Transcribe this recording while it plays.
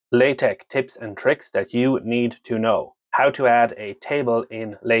LaTeX tips and tricks that you need to know. How to add a table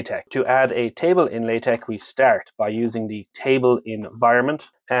in LaTeX. To add a table in LaTeX, we start by using the table environment.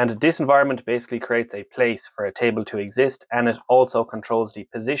 And this environment basically creates a place for a table to exist, and it also controls the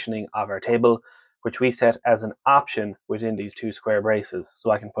positioning of our table, which we set as an option within these two square braces.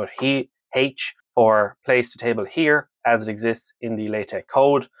 So I can put H for place the table here as it exists in the LaTeX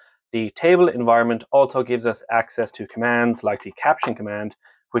code. The table environment also gives us access to commands like the caption command,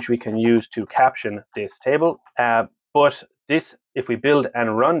 which we can use to caption this table. But this, if we build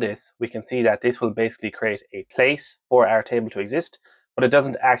and run this, we can see that this will basically create a place for our table to exist, but it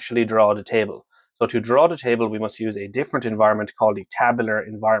doesn't actually draw the table. So to draw the table, we must use a different environment called the tabular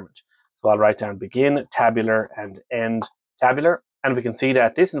environment. So I'll write down begin tabular and end tabular. And we can see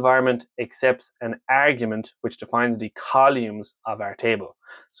that this environment accepts an argument which defines the columns of our table.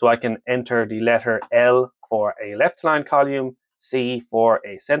 So I can enter the letter L for a left aligned column, C for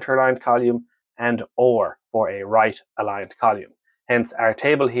a center aligned column, and OR for a right aligned column. Hence, our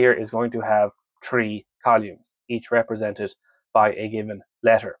table here is going to have 3 columns, each represented by a given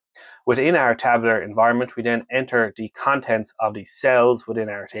letter. Within our tabular environment, we then enter the contents of the cells within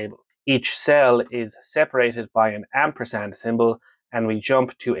our table. Each cell is separated by an ampersand symbol, and we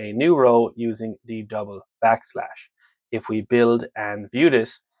jump to a new row using the double backslash. If we build and view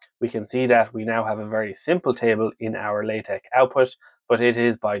this, we can see that we now have a very simple table in our LaTeX output, but it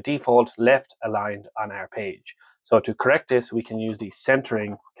is by default left aligned on our page. So to correct this, we can use the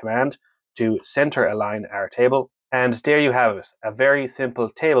centering command to center align our table. And there you have it, a very simple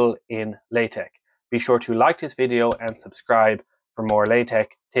table in LaTeX. Be sure to like this video and subscribe for more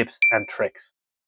LaTeX tips and tricks.